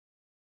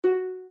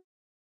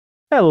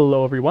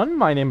Hello everyone,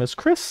 my name is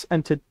Chris,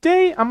 and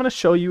today I'm going to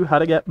show you how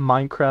to get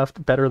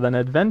Minecraft better than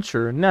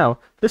Adventure. Now,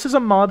 this is a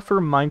mod for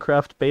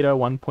Minecraft Beta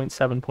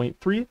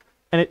 1.7.3,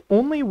 and it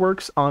only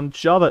works on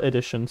Java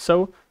Edition,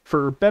 so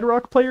for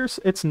Bedrock players,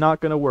 it's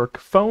not going to work.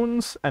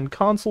 Phones and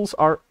consoles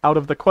are out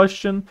of the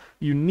question.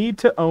 You need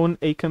to own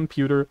a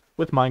computer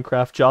with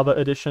Minecraft Java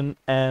Edition,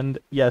 and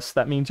yes,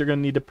 that means you're going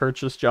to need to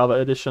purchase Java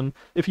Edition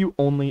if you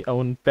only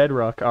own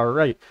Bedrock.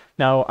 Alright,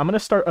 now I'm going to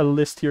start a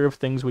list here of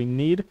things we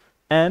need,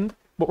 and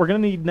what we're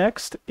going to need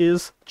next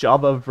is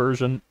Java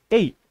version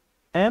 8,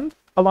 and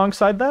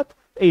alongside that,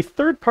 a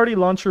third-party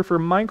launcher for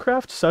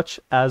Minecraft such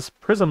as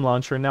Prism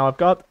Launcher. Now I've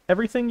got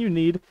everything you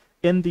need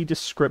in the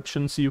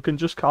description, so you can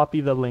just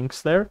copy the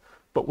links there,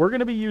 but we're going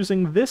to be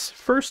using this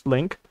first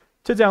link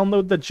to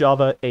download the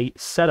Java 8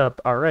 setup.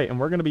 Alright, and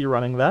we're going to be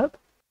running that.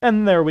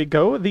 And there we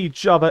go, the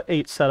Java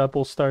 8 setup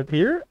will start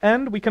here,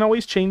 and we can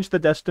always change the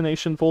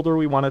destination folder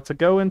we want it to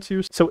go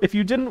into. So if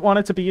you didn't want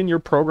it to be in your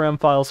program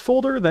files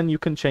folder, then you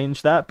can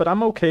change that, but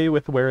I'm okay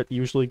with where it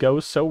usually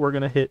goes, so we're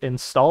going to hit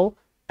install,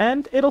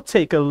 and it'll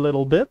take a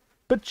little bit,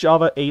 but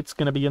Java 8's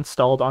going to be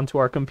installed onto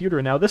our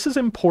computer. Now this is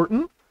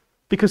important,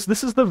 because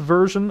this is the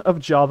version of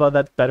Java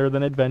that Better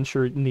Than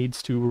Adventure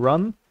needs to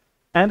run,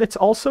 and it's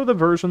also the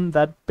version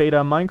that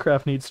Beta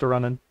Minecraft needs to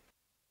run in.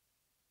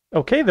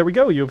 Okay, there we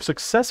go. You've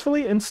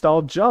successfully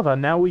installed Java.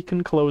 Now we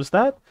can close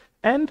that,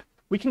 and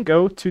we can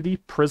go to the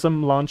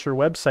Prism Launcher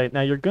website.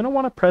 Now you're going to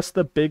want to press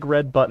the big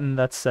red button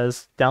that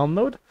says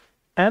download,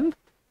 and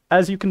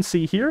as you can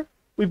see here,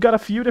 we've got a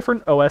few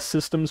different OS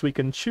systems we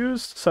can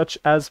choose, such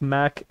as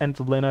Mac and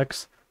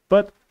Linux,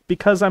 but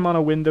because I'm on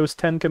a Windows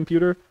 10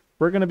 computer,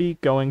 we're going to be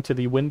going to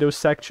the Windows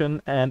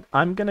section, and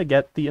I'm going to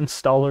get the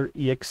installer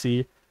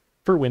exe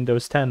for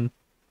Windows 10.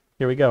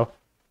 Here we go.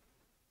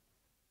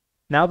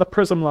 Now the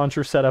Prism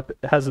Launcher setup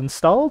has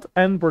installed,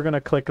 and we're going to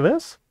click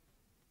this.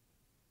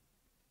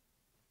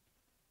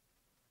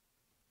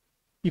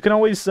 You can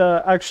always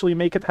actually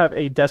make it have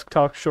a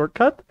desktop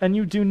shortcut, and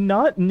you do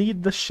not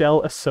need the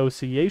shell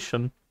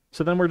association.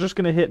 So then we're just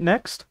going to hit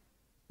next.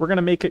 We're going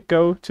to make it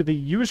go to the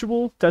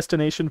usual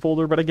destination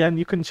folder, but again,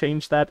 you can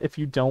change that if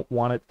you don't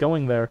want it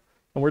going there.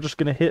 And we're just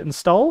going to hit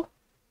install.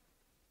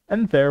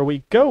 And there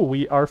we go,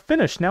 we are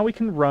finished. Now we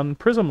can run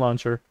Prism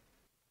Launcher.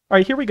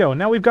 Alright, here we go.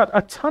 Now we've got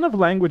a ton of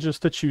languages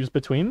to choose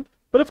between,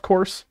 but of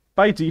course,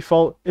 by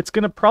default, it's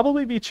going to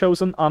probably be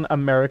chosen on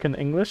American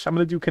English. I'm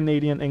going to do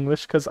Canadian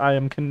English because I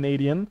am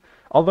Canadian.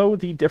 Although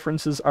the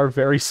differences are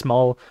very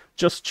small,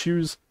 just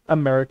choose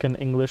American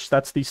English.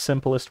 That's the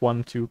simplest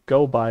one to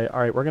go by.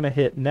 Alright, we're going to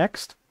hit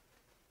next.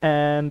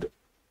 And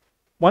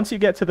once you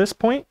get to this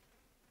point,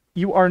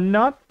 you are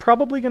not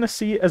probably going to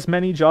see as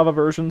many Java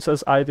versions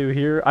as I do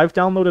here. I've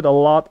downloaded a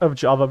lot of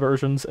Java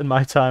versions in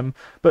my time,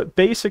 but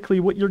basically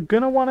what you're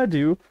going to want to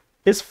do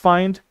is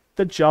find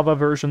the Java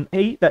version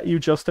 8 that you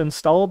just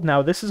installed.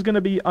 Now this is going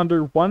to be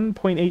under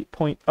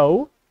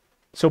 1.8.0,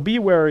 so be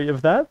wary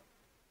of that.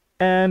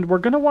 And we're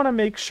going to want to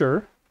make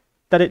sure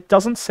that it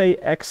doesn't say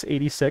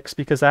x86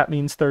 because that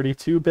means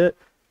 32-bit.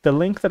 The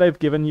link that I've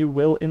given you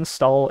will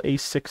install a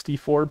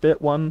 64-bit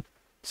one,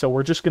 so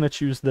we're just going to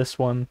choose this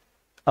one.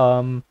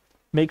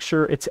 Make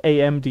sure it's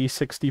AMD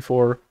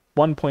 64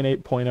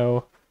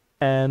 1.8.0,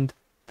 and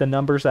the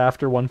numbers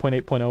after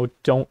 1.8.0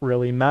 don't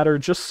really matter,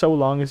 just so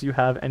long as you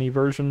have any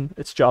version.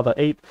 It's Java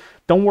 8.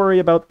 Don't worry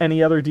about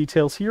any other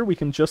details here, we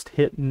can just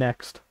hit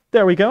next.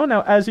 There we go.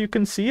 Now as you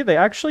can see, they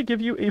actually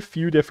give you a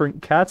few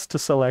different cats to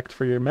select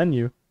for your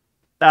menu.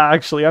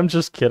 Actually, I'm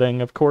just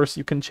kidding. Of course,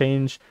 you can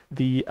change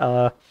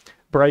the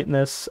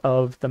brightness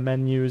of the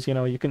menus, you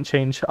know, you can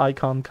change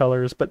icon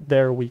colors, but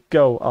there we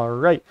go.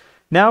 Alright,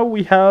 now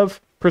we have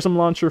Prism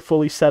Launcher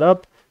fully set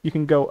up. You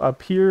can go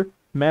up here,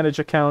 manage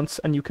accounts,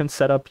 and you can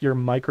set up your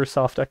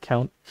Microsoft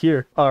account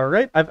here.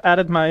 Alright, I've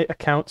added my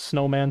account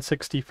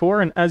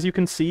Snowman64, and as you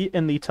can see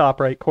in the top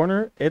right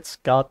corner, it's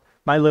got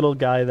my little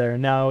guy there.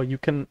 Now you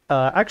can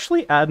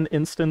actually add an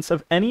instance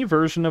of any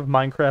version of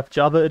Minecraft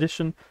Java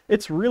Edition.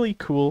 It's really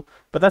cool,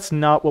 but that's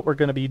not what we're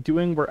going to be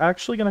doing. We're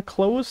actually going to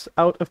close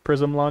out of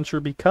Prism Launcher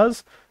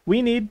because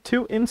we need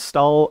to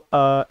install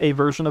a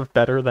version of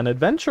Better Than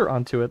Adventure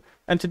onto it.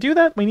 And to do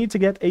that, we need to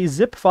get a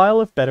zip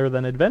file of Better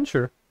Than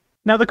Adventure.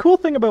 Now the cool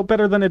thing about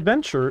Better Than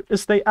Adventure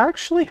is they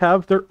actually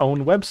have their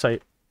own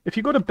website. If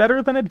you go to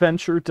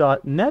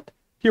betterthanadventure.net,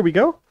 here we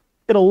go.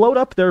 It'll load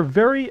up their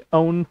very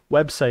own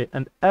website,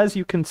 and as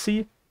you can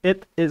see,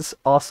 it is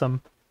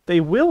awesome. They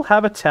will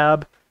have a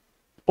tab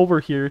over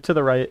here to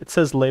the right. It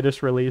says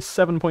latest release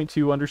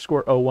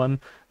 7.2_01.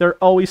 They're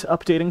always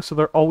updating, so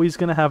they're always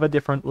going to have a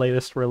different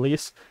latest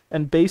release,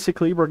 and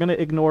basically we're going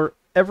to ignore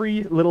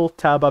every little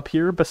tab up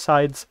here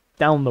besides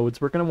downloads.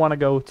 We're going to want to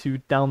go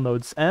to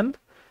downloads, and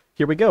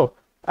here we go.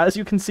 As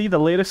you can see, the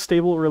latest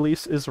stable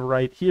release is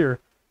right here.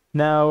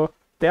 Now,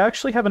 they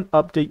actually have an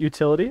update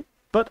utility,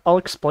 but I'll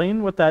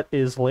explain what that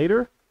is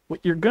later. What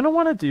you're going to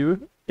want to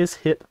do is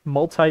hit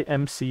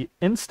MultiMC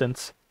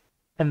instance.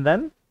 And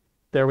then,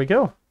 there we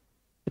go.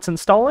 It's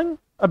installing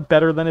a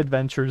Better Than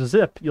Adventure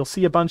zip. You'll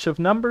see a bunch of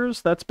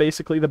numbers. That's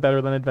basically the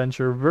Better Than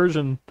Adventure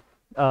version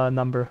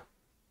number.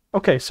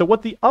 Okay, so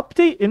what the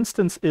update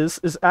instance is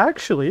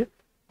actually,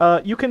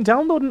 you can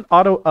download an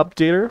auto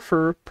updater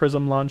for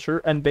Prism Launcher,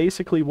 and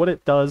basically what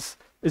it does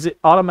is it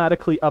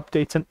automatically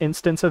updates an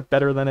instance of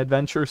Better Than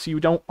Adventure, so you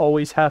don't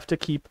always have to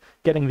keep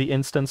getting the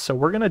instance. So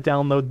we're going to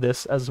download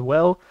this as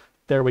well.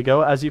 There we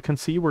go. As you can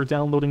see, we're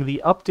downloading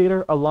the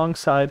updater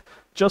alongside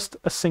just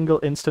a single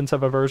instance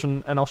of a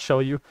version, and I'll show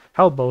you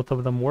how both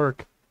of them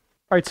work.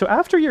 Alright, so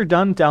after you're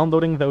done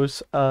downloading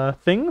those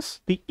things,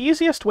 the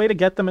easiest way to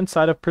get them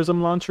inside of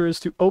Prism Launcher is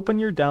to open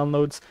your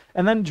downloads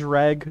and then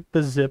drag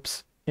the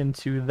zips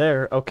into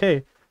there.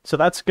 Okay, so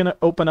that's going to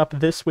open up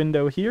this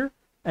window here,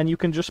 and you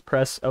can just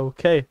press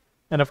OK.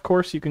 And of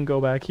course, you can go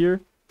back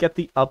here, get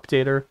the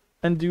updater,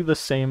 and do the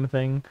same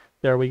thing.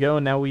 There we go.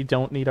 Now we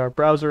don't need our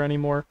browser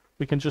anymore.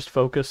 We can just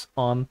focus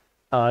on,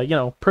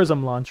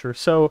 Prism Launcher.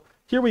 So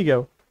here we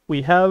go.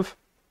 We have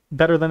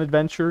Better Than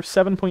Adventure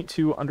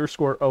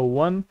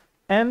 7.2_01.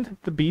 and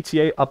the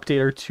BTA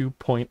Updater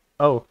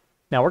 2.0.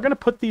 Now we're going to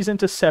put these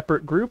into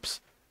separate groups,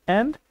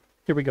 and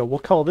here we go. We'll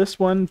call this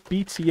one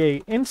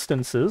BTA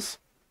Instances,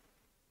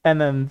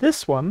 and then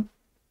this one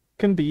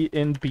can be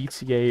in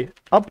BTA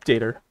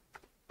Updater.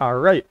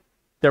 Alright,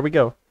 there we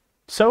go.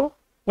 So,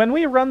 when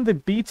we run the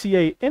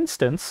BTA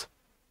instance,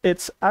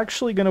 it's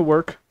actually going to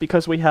work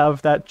because we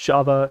have that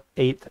Java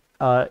 8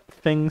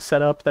 thing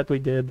set up that we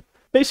did.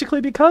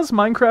 Basically, because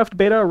Minecraft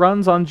Beta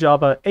runs on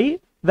Java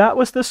 8, that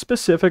was the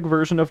specific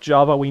version of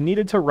Java we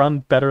needed to run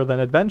Better Than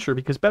Adventure,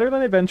 because Better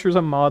Than Adventure is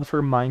a mod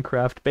for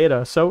Minecraft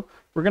Beta, so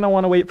we're going to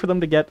want to wait for them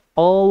to get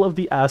all of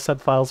the asset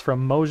files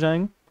from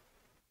Mojang.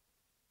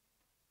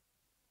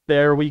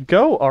 There we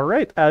go.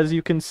 Alright, as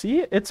you can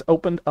see, it's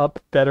opened up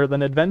Better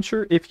Than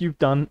Adventure if you've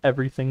done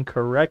everything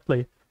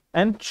correctly.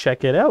 And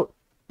check it out.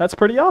 That's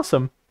pretty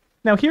awesome.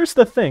 Now here's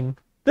the thing.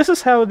 This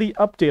is how the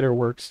updater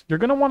works. You're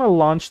going to want to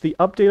launch the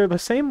updater the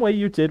same way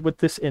you did with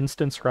this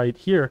instance right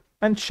here.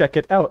 And check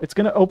it out. It's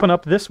going to open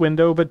up this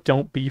window, but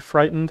don't be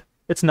frightened.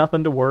 It's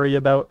nothing to worry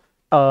about.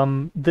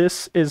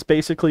 This is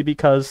basically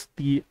because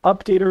the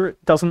updater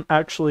doesn't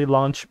actually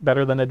launch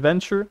Better Than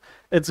Adventure.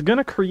 It's going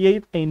to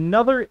create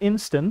another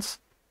instance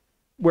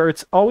where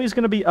it's always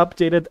going to be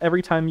updated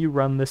every time you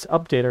run this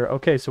updater.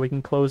 Okay, so we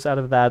can close out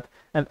of that.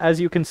 And as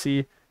you can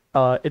see,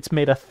 it's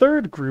made a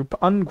third group,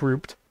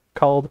 ungrouped,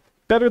 called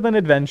Better Than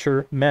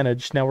Adventure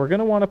Managed. Now we're going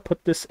to want to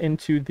put this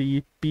into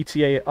the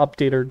BTA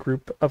Updater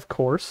group, of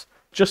course,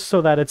 just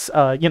so that it's,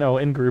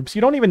 in groups.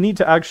 You don't even need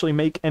to actually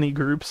make any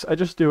groups. I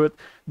just do it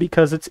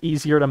because it's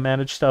easier to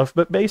manage stuff.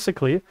 But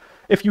basically,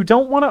 if you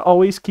don't want to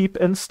always keep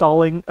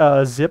installing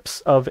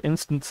zips of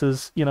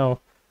instances,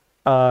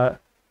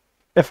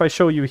 if I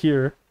show you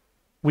here,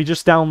 we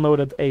just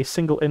downloaded a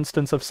single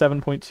instance of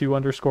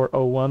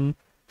 7.2_01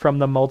 from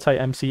the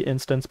MultiMC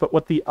instance. But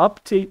what the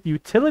update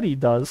utility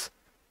does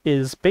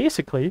is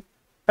basically,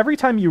 every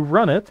time you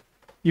run it,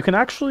 you can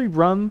actually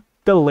run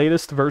the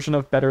latest version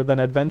of Better Than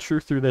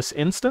Adventure through this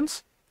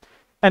instance.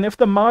 And if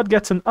the mod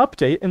gets an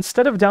update,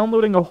 instead of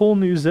downloading a whole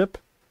new zip,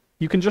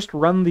 you can just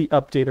run the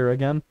updater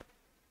again,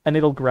 and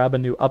it'll grab a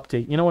new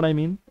update. You know what I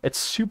mean? It's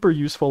super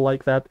useful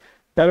like that.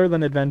 Better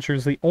Than Adventure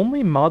is the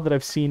only mod that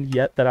I've seen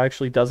yet that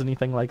actually does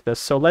anything like this.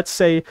 So let's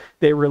say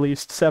they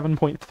released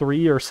 7.3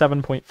 or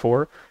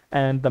 7.4,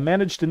 and the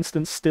managed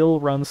instance still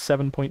runs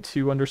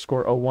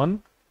 7.2_01.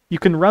 You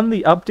can run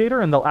the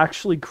updater and they'll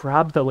actually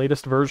grab the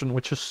latest version,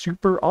 which is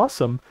super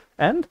awesome.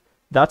 And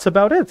that's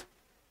about it.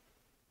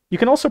 You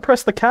can also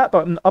press the cat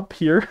button up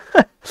here,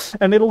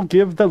 and it'll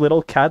give the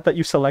little cat that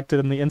you selected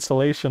in the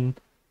installation.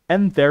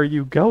 And there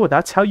you go.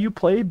 That's how you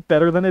play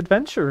Better Than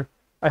Adventure.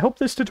 I hope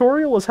this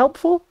tutorial was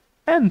helpful,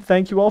 and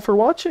thank you all for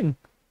watching.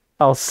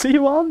 I'll see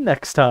you all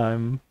next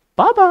time.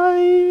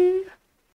 Bye-bye!